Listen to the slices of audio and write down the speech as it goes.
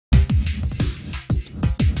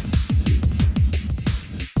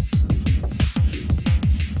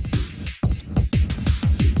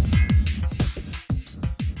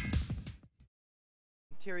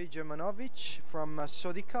Thierry Germanovitch from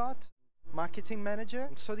Sodi Kart, marketing manager.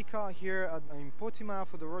 Sodi Kart here in Portimao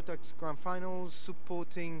for the Rotax Grand Finals,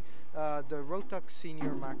 supporting the Rotax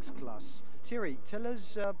Senior Max class. Thierry, tell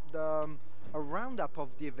us a roundup of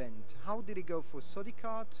the event. How did it go for Sodi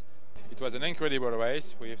Kart? It was an incredible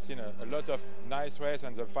race. We have seen a lot of nice race,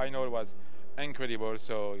 and the final was incredible.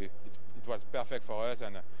 So it was perfect for us,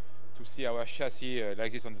 and to see our chassis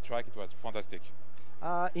like this on the track, it was fantastic.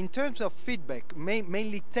 In terms of feedback,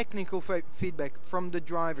 mainly technical feedback from the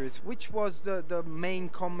drivers, which was the main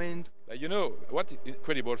comment? You know, what's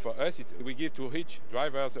incredible for us, we give to each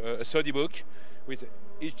driver a Sodi book with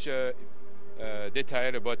each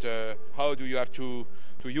detail about how do you have to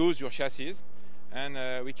use your chassis.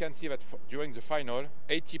 And we can see that during the final,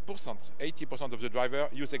 80% of the driver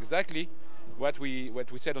use exactly what we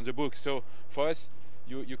said on the book. So for us,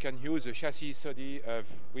 you can use the chassis Sodi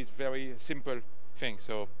with very simple things.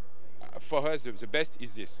 So for us, the best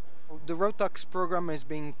is this. The Rotax program has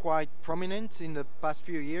been quite prominent in the past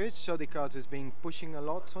few years. Sodi Kart has been pushing a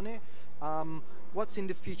lot on it. What's in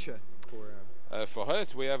the future for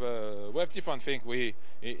us? We have different things.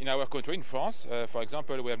 In our country, in France, for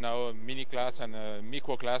example, we have now a mini class and a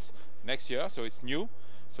micro class next year, so it's new.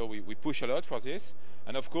 So we push a lot for this,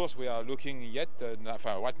 and of course we are looking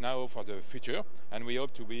right now for the future, and we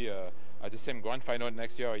hope to be at the same grand final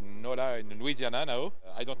next year in NOLA in Louisiana now.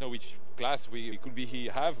 I don't know which class we could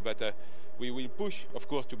have, but we will push, of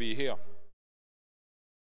course, to be here.